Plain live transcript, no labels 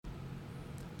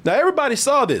Now, everybody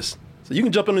saw this, so you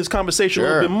can jump in this conversation a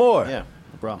little bit more. Yeah,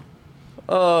 no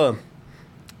problem.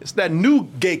 It's that new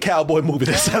gay cowboy movie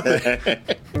that's out there.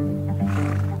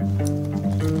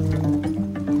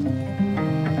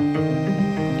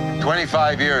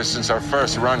 25 years since our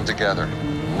first run together.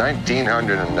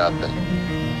 1900 and nothing.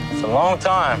 It's a long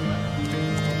time.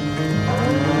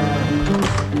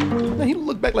 Man, he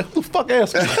looked back like, who the fuck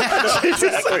asked me?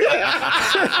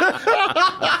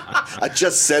 I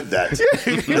just said that.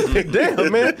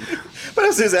 Damn, man. But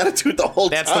that's his attitude the whole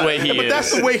That's time. the way he But is.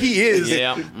 that's the way he is.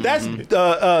 Yeah. That's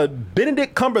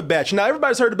Benedict Cumberbatch. Now,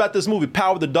 everybody's heard about this movie,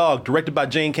 Power of the Dog, directed by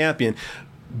Jane Campion.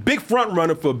 Big front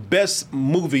runner for Best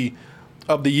Movie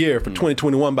of the Year for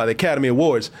 2021 by the Academy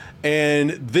Awards.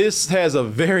 And this has a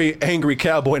very angry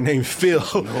cowboy named Phil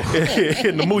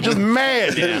in the movie, just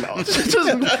mad. Just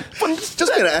being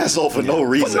an asshole for no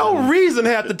reason. For no reason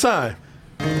half the time.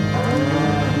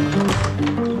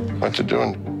 What you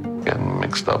doing? Getting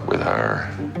mixed up with her.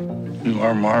 You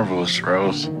are marvelous,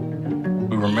 Rose.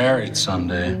 We were married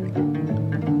Sunday.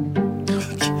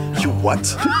 You what?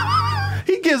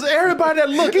 He gives everybody that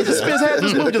look. He just spends half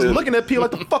this movie just looking at people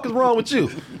like, the fuck is wrong with you?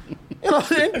 You know,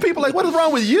 and people like, what is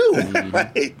wrong with you?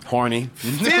 Right. Horny.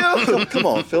 Phil? Come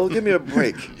on, Phil, give me a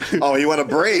break. Oh, you want a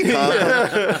break,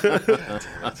 huh?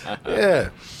 Yeah.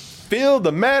 Phil,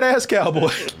 the mad ass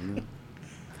cowboy.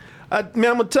 I'm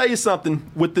going to tell you something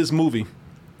with this movie.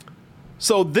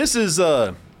 So this is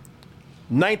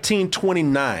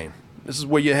 1929. This is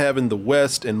where you're having the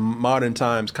West and modern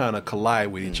times kind of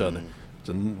collide with each other,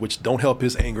 which don't help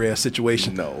his angry ass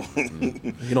situation. No.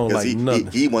 You don't like nothing.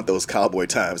 He want those cowboy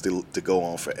times to go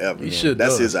on forever. He should.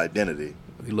 That's his identity.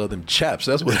 He love them chaps.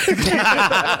 That's what.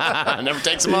 Never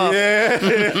takes him off. Yeah.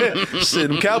 Shit,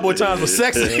 them cowboy times were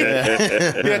sexy.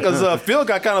 Yeah, because Phil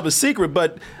got kind of a secret,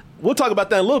 but we'll talk about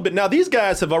that in a little bit. Now, these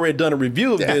guys have already done a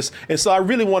review of this, and so I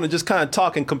really want to just kind of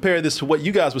talk and compare this to what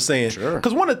you guys were saying. Sure.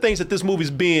 Because one of the things that this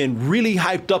movie's being really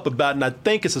hyped up about, and I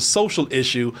think it's a social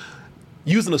issue,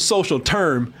 using a social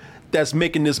term, that's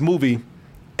making this movie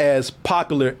as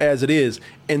popular as it is.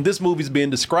 And this movie's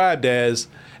being described as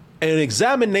an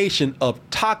examination of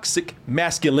toxic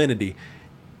masculinity.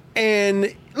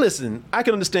 And listen, I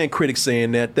can understand critics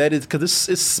saying that is because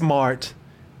it's smart,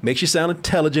 makes you sound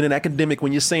intelligent and academic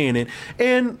when you're saying it,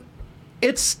 and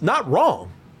it's not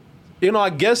wrong. You know, I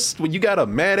guess when you got a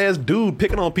mad ass dude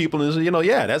picking on people, and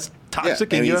yeah, that's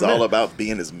toxic. And you're he's a man. all about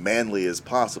being as manly as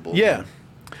possible. Yeah,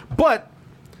 but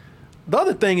the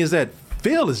other thing is that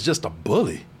Phil is just a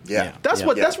bully. Yeah. That's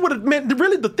what it meant.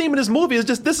 Really, the theme of this movie is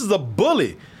just this is a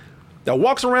bully that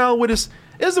walks around with his.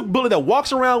 It's a bully that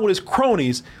walks around with his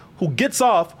cronies who gets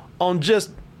off on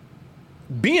just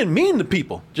being mean to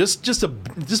people, just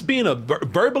being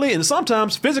verbally and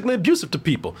sometimes physically abusive to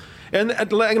people, and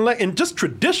just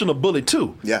traditional bully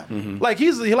too. Yeah, like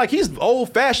he's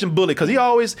old fashioned bully because he's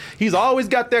always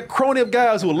got that crony of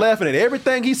guys who are laughing at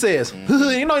everything he says.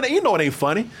 you know it ain't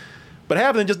funny, but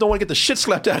half of them just don't want to get the shit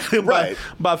slapped out of him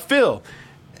by Phil,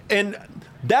 and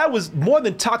that was more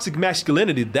than toxic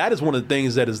masculinity. That is one of the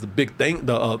things that is the big thing,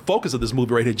 the focus of this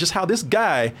movie right here. Just how this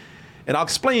guy. And I'll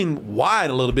explain why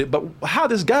in a little bit, but how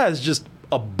this guy is just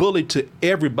a bully to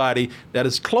everybody that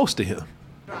is close to him.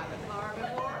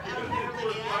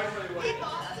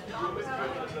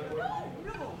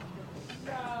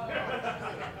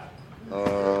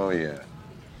 Oh, yeah.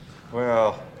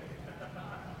 Well,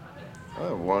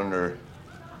 I wonder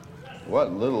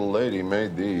what little lady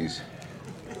made these.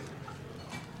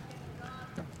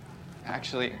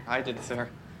 Actually, I did, sir.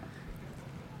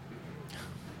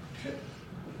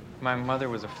 My mother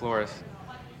was a florist,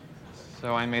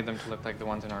 so I made them to look like the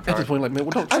ones in our At this garden. point, like, man,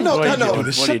 don't I know. Don't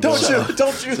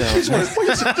Don't you? Just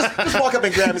walk up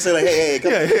and grab him and say, like, hey,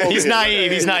 come over He's here.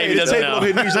 naive. He's naive. He doesn't know.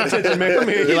 You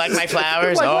like my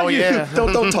flowers? Oh, yeah.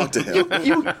 Don't talk to him.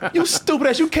 You stupid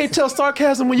ass. You can't tell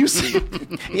sarcasm when you see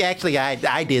it. Yeah, actually,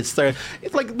 I did, sir.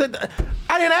 It's like,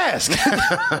 I didn't ask.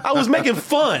 I was making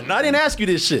fun. I didn't ask you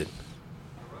this shit.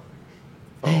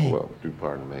 Oh, well, do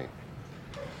pardon me.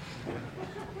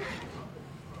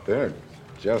 They're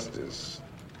just as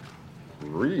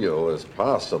real as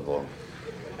possible.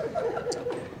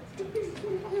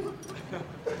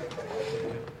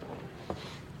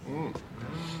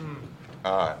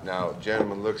 Now,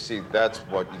 gentlemen, look, see, that's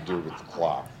what you do with the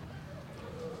cloth.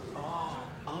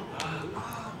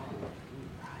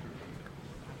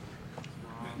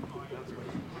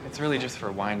 It's really just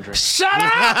for wine drink. Shut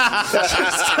up!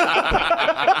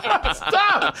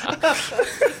 Stop!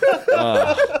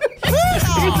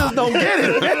 just don't get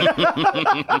it.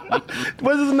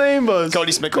 What's his name?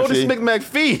 Cody Smith Cody McPhee. Smith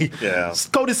McPhee. Yeah.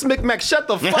 Cody Smith Mc. Shut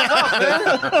the fuck up,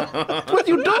 man. What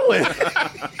you doing?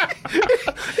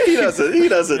 He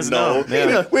doesn't know.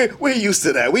 Yeah. We're used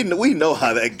to that. We know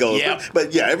how that goes. Yeah.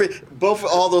 But yeah,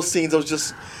 all those scenes, I was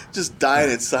just dying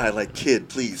inside. Like, kid,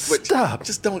 please Stop.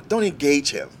 Just don't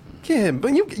engage him. Yeah,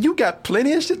 but you got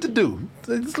plenty of shit to do.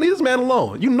 Just leave this man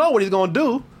alone. You know what he's gonna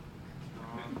do.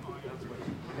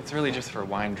 It's really just for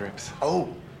wine drips. Oh,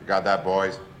 you got that,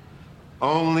 boys?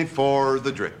 Only for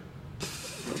the drip.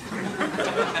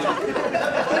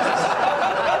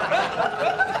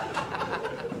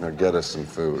 Now get us some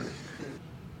food.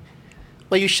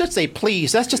 Well, you should say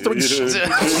please. That's just the.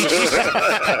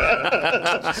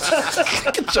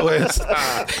 Get your ass.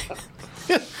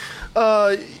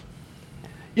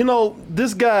 You know,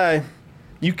 this guy,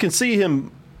 you can see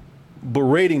him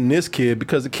berating this kid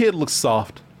because the kid looks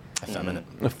soft.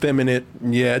 Effeminate.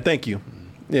 Yeah, thank you.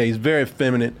 Yeah, he's very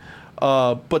effeminate.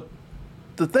 But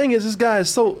the thing is, this guy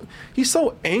is he's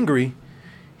so angry.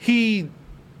 He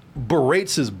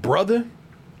berates his brother.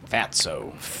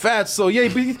 Fatso. Yeah,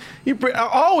 I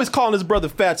always call his brother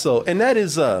Fatso, and that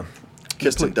is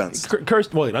Kirsten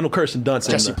Dunst. I know Kirsten Dunst.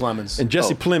 Jesse Plemons. And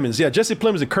Jesse Plemons. Yeah, Jesse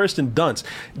Plemons and Kirsten Dunst.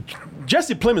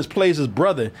 Jesse Plemons plays his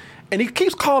brother, and he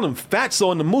keeps calling him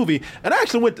Fatso in the movie. And I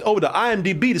actually went over to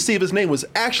IMDb to see if his name was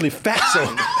actually Fatso.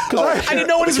 I didn't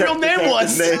know what his real name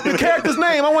was. The character's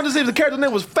name. I wanted to see if the character's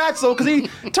name was Fatso because he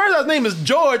turns out his name is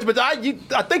George, but I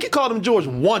think he called him George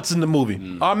once in the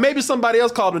movie, or maybe somebody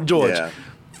else called him George. Yeah.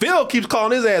 Phil keeps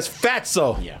calling his ass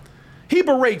Fatso. Yeah. He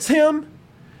berates him.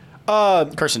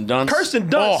 Kirsten Dunst.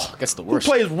 Oh, that's the worst.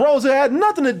 Who plays Rose, who had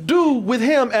nothing to do with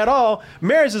him at all,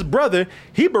 marries his brother.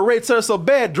 He berates her so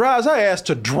bad, drives her ass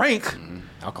to drink.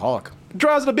 Alcoholic.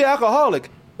 Drives her to be alcoholic.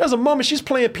 There's a moment she's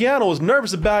playing piano, was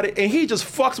nervous about it, and he just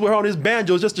fucks with her on his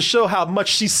banjo just to show how much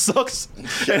she sucks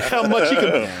and how much he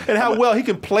can and how well he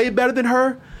can play better than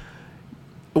her.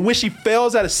 And when she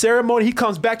fails at a ceremony, he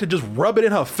comes back to just rub it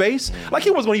in her face. Like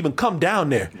he wasn't gonna even come down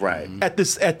there at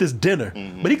this dinner.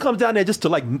 But he comes down there just to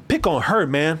like pick on her,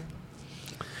 man.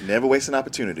 Never waste an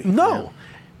opportunity. No.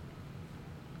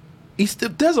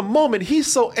 There's a moment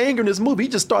he's so angry in this movie, he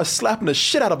just starts slapping the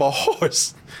shit out of a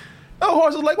horse. That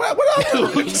horse was like, what I do?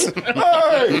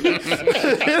 Hey!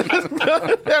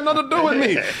 It had nothing to do with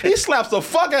me. He slaps the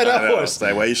fuck out of that horse.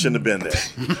 Like, well, you shouldn't have been there.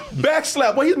 Back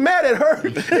slap. Well, he's mad at her.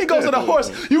 He goes to the horse.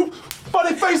 You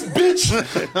funny face bitch.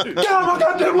 Get out of my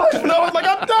goddamn life. And I was like,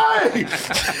 I'm dying.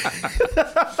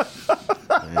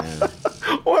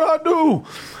 What'd I do?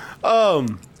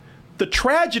 The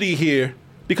tragedy here,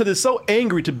 because it's so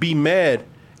angry to be mad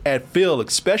at Phil,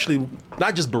 especially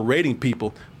not just berating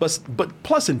people, but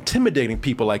plus intimidating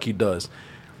people like he does.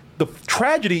 The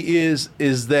tragedy is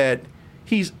that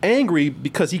he's angry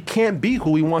because he can't be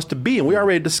who he wants to be, and we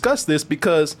already discussed this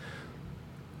because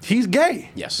he's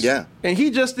gay. Yes. Yeah. And he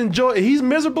just he's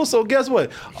miserable, so guess what?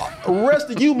 The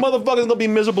rest of you motherfuckers gonna be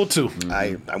miserable too.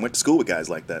 I went to school with guys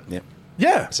like that. Yep.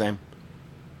 Yeah. Same.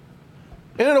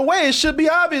 And in a way, it should be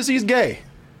obvious he's gay.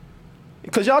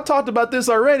 Because y'all talked about this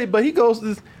already, but he goes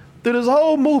through this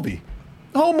whole movie.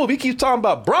 The whole movie, he keeps talking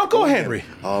about Bronco Henry.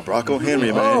 Oh, Bronco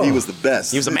Henry, man. He was the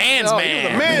best. He was a man's man. He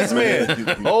was a man's man.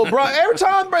 Every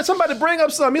time somebody bring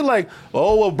up something, he like,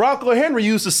 oh, well, Bronco Henry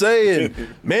used to say,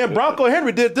 and man, Bronco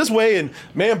Henry did it this way, and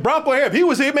man, Bronco Henry, if he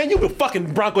was here, man, you been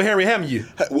fucking Bronco Henry, haven't you?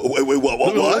 Wait,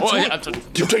 what?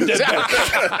 You take that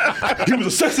back. He was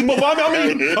a sexy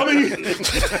motherfucker. I mean.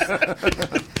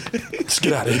 Just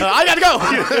get out of here. I gotta go.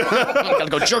 I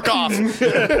gotta go jerk off.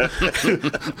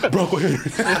 Bronco Henry.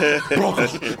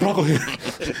 Bronco Henry.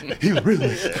 He was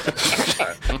really.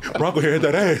 Bronco Henry had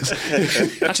that ass.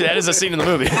 Actually, that is a scene in the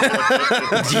movie.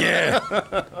 Yeah.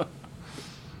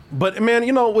 But man,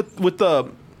 you know, with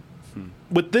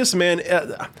this man,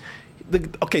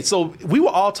 okay, so we were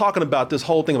all talking about this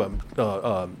whole thing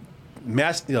about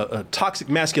toxic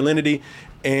masculinity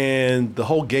and the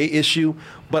whole gay issue,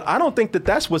 but I don't think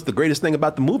that's what's the greatest thing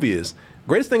about the movie is.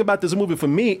 Greatest thing about this movie for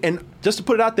me, and just to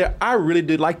put it out there, I really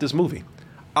did like this movie.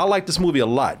 I like this movie a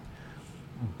lot.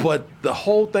 But the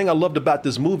whole thing I loved about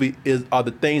this movie are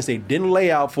the things they didn't lay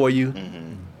out for you,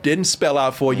 didn't spell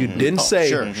out for you, didn't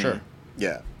say. Sure.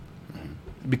 Yeah.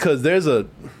 Because there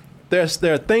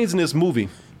are things in this movie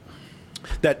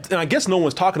that, and I guess no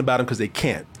one's talking about them because they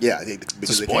can't. Yeah,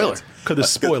 because a spoiler. Because it's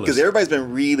spoilers. Because everybody's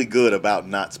been really good about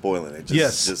not spoiling it.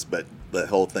 But the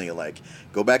whole thing of like,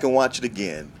 go back and watch it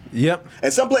again. Yep.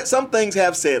 And some things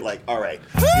have said like, all right,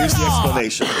 here's the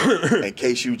explanation in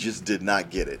case you just did not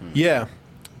get it. Yeah.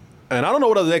 And I don't know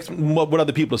what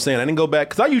other people are saying. I didn't go back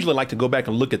because I usually like to go back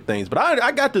and look at things, but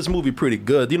I got this movie pretty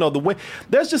good. You know, the way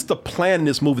there's just a plan in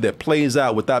this movie that plays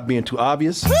out without being too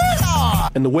obvious,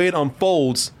 and the way it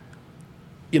unfolds,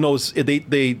 you know,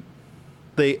 they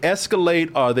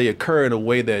escalate or they occur in a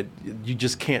way that you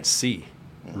just can't see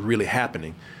really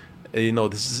happening. You know,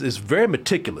 this is very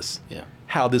meticulous. Yeah.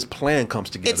 How this plan comes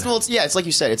together. It's like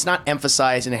you said, it's not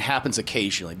emphasized and it happens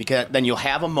occasionally because then you'll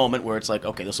have a moment where it's like,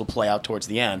 okay, this will play out towards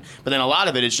the end. But then a lot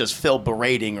of it is just Phil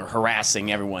berating or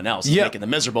harassing everyone else, making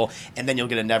them miserable. And then you'll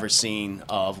get a never scene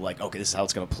of like, okay, this is how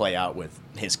it's going to play out with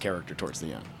his character towards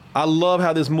the end. I love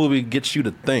how this movie gets you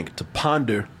to think, to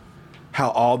ponder how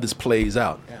all this plays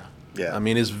out. Yeah. I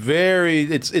mean, it's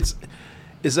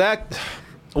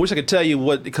I wish I could tell you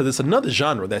what, because it's another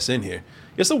genre that's in here.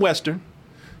 It's a Western.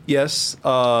 Yes,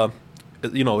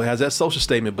 you know, it has that social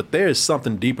statement, but there is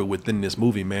something deeper within this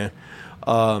movie, man.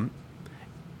 And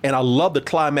I love the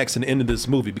climax and the end of this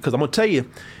movie because I'm going to tell you,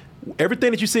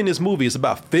 everything that you see in this movie is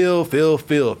about Phil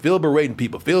berating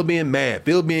people, Phil being mad,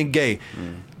 Phil being gay.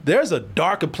 There's a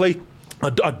darker place.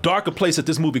 A darker place that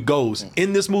this movie goes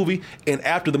in this movie and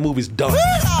after the movie's done.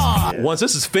 Once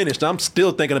this is finished, I'm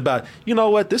still thinking about, you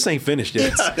know what, this ain't finished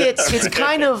yet. It's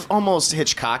kind of almost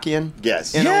Hitchcockian.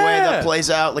 Yes. In a way that plays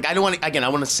out. Like I want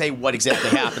to say what exactly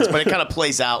happens, but it kind of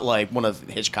plays out like one of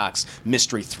Hitchcock's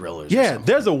mystery thrillers. Yeah,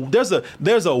 there's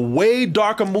a way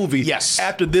darker movie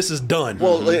after this is done.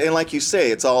 Well, and like you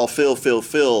say, it's all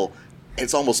Phil.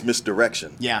 It's almost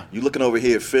misdirection. Yeah. You're looking over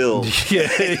here at Phil.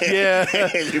 Yeah.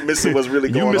 And you're missing what's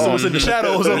really going on. You missing what's in the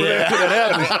shadows over there.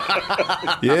 That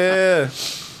happens. Yeah.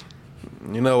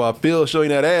 You know, Phil showing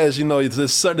that ass, you know,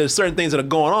 there's certain things that are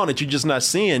going on that you're just not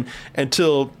seeing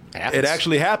until it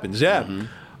actually happens. Yeah.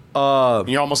 Mm-hmm.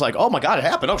 You're almost like, oh my God, it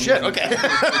happened. Oh shit. Okay.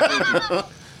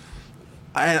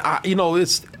 And you know,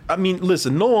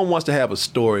 listen, no one wants to have a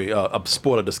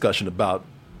spoiler discussion about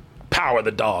Power of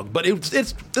the Dog, but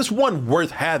it's one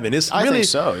worth having. I think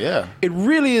so, yeah. It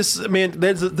really is. I mean,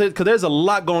 there's a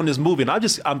lot going on in this movie, and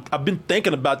I've been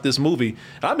thinking about this movie,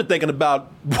 and I've been thinking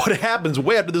about what happens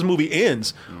way after this movie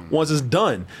ends once it's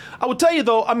done. I would tell you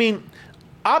though, I mean,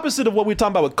 opposite of what we were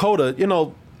talking about with Coda, you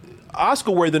know,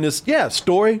 Oscar worthiness,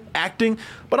 story, acting,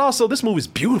 but also this movie's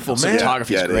beautiful, man.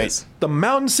 Cinematography is great. The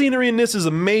mountain scenery in this is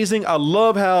amazing. I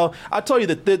love how I tell you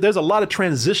that there's a lot of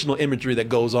transitional imagery that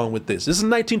goes on with this. This is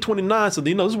 1929, so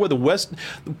you know this is where the West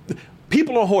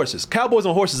people on horses, cowboys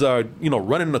on horses are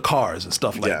running in the cars and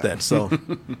stuff like that. So.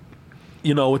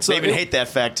 You know, they even hate that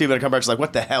fact too. But Cumberbatch's like,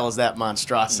 "What the hell is that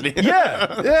monstrosity?"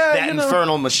 that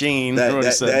infernal machine.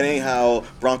 That ain't how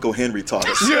Bronco Henry taught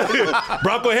us.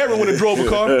 Bronco Henry would have drove a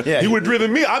car. He would have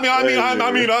driven me. I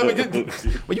mean.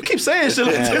 Well, you keep saying shit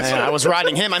like this. I was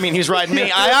riding him. I mean, he's riding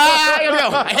me.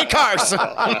 I hate cars.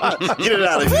 Get it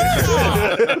out of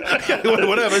here.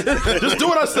 Whatever. Just do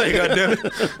what I say. Goddamn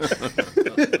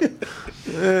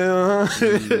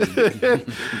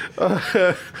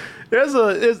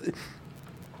it.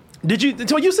 Did you?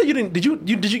 So you said you didn't? Did you?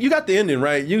 You got the ending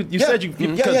right? You said you.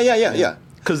 Yeah.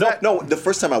 Because the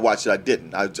first time I watched it, I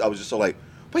didn't. I was just so like,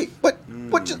 wait, what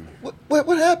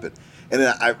happened? And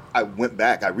then I went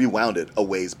back. I rewound it a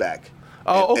ways back.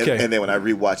 Oh, okay. And then when I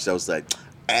rewatched it, I was like,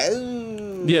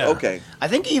 oh, yeah, okay. I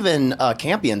think even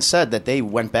Campion said that they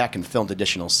went back and filmed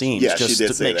additional scenes just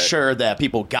to make sure that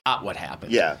people got what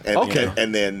happened. Yeah.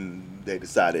 And then they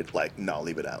decided like, no,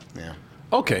 leave it out. Yeah.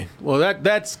 Okay, well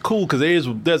that's cool because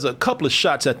there's a couple of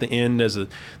shots at the end. There's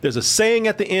a saying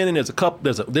at the end, and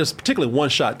there's particularly one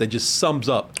shot that just sums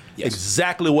up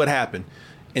exactly what happened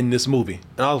in this movie.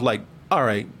 And I was like, all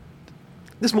right,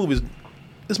 this movie's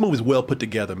well put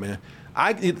together, man.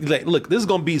 Look, this is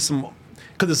gonna be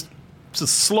because it's a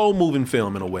slow moving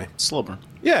film in a way. Slow burn.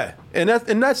 Yeah, and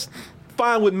that's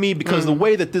fine with me because the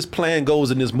way that this plan goes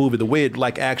in this movie, the way it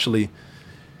actually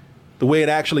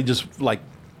just like.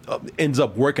 Ends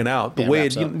up working out the way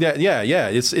you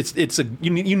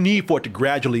need for it to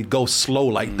gradually go slow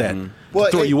like that to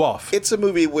throw you off. It's a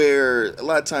movie where a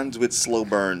lot of times with slow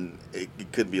burn it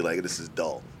could be like this is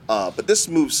dull, but this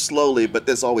moves slowly, but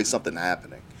there's always something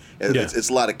happening. It's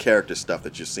a lot of character stuff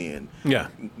that you're seeing,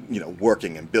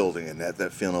 working and building, and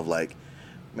that feeling of like,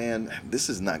 man, this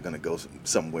is not going to go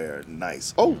somewhere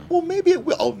nice. Oh, well, maybe it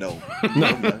will. Oh, no.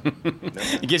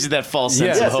 It gives you that false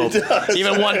sense of hope.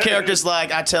 Even one character's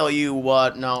like, I tell you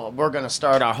what, no, we're going to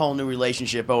start our whole new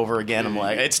relationship over again. I'm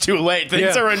like, it's too late.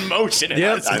 Things are in motion at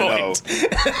this point.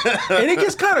 And it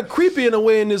gets kind of creepy in a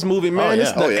way in this movie, man.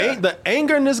 The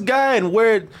anger in this guy and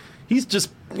where he's just,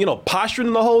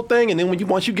 posturing the whole thing. And then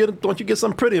once you get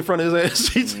something pretty in front of his ass,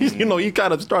 he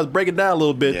kind of starts breaking down a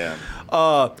little bit. Yeah.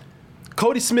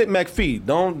 Cody Smith McPhee.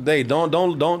 Don't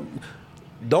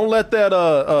let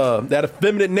that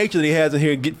effeminate nature that he has in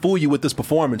here fool you with this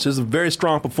performance. It's a very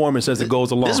strong performance as it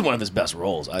goes along. This is one of his best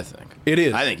roles, I think. It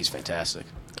is. I think he's fantastic.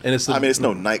 And it's no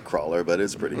Nightcrawler, but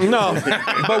it's pretty good. No,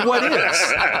 but what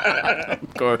is?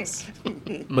 Of course.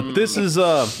 But this is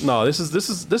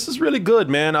this is really good,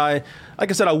 man. Like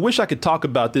I said, I wish I could talk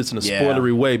about this in a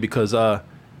spoilery way because I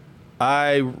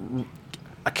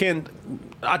can't.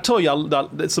 I told you I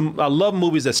love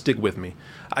movies that stick with me.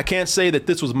 I can't say that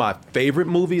this was my favorite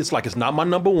movie. It's not my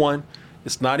number one.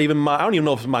 It's not even I don't even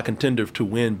know if it's my contender to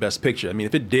win Best Picture. I mean,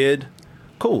 if it did,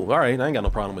 cool. All right, I ain't got no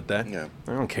problem with that. Yeah.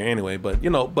 I don't care anyway. But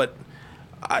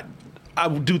I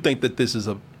do think that this is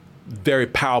a very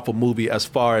powerful movie as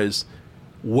far as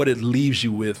what it leaves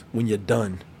you with when you're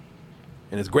done.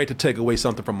 And it's great to take away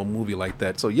something from a movie like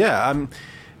that. So yeah,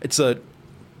 there's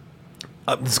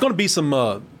going to be some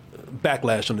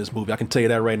backlash on this movie. I can tell you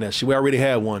that right now. We already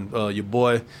had one. Your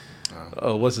boy,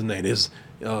 what's his name? Is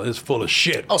full of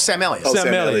shit. Oh, Sam Elliott.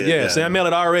 Sam Elliott. Yeah, Sam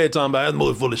Elliott already talking about that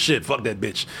movie full of shit. Fuck that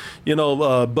bitch.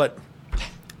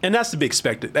 And that's to be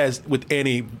expected, as with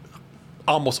any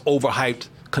almost overhyped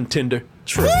contender.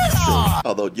 True.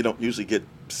 Although you don't usually get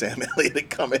Sam Elliott to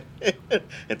come in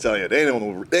and tell you they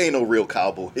ain't no real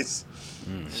cowboys.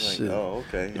 Like, oh,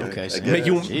 okay. Okay. So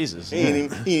Jesus. He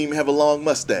didn't even have a long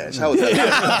mustache. How was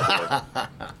that?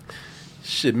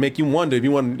 Shit, make you wonder if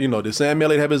you want, did Sam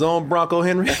Elliott have his own Bronco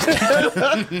Henry?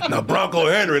 Now, Bronco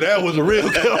Henry, that was a real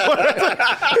cowboy.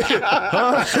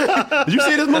 Huh? Did you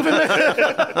see this movie?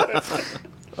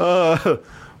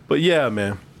 But yeah,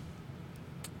 man.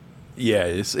 Yeah,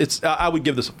 it's. I would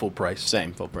give this a full price.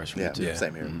 Same, full price for me too. Yeah,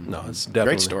 same here. No, it's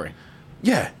definitely great story.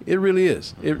 Yeah, it really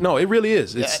is. It really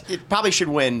is. It probably should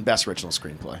win Best Original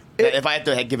Screenplay. If I had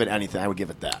to give it anything, I would give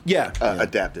it that. Yeah.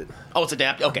 Adapted. Oh, it's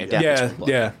adapted? Okay, adapted screenplay.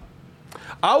 Yeah.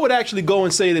 I would actually go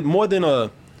and say that more than a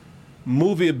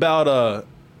movie about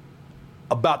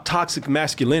toxic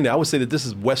masculinity, I would say that this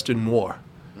is Western noir.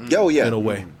 Oh, yeah. In a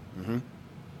way. Mm-hmm.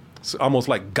 It's almost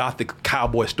like gothic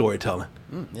cowboy storytelling.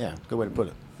 Yeah, good way to put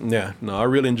it. Yeah, no, I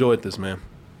really enjoyed this, man.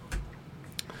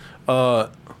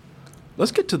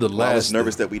 Let's get to the last. I was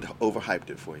nervous that we'd overhyped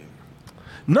it for you.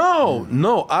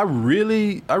 No, I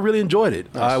really enjoyed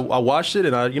it. Nice. I watched it,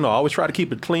 and I always try to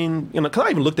keep it clean. Because I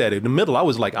even looked at it in the middle. I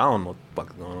was like, I don't know what the fuck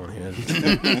is going on here.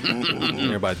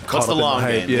 Everybody caught up in the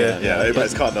hype. Yeah,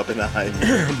 everybody's caught up in the hype.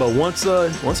 But once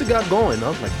it got going, I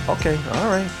was like, okay, all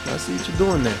right, I see what you're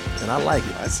doing there, and I like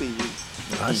it. I see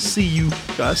you.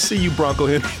 I see you, Bronco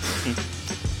Henry.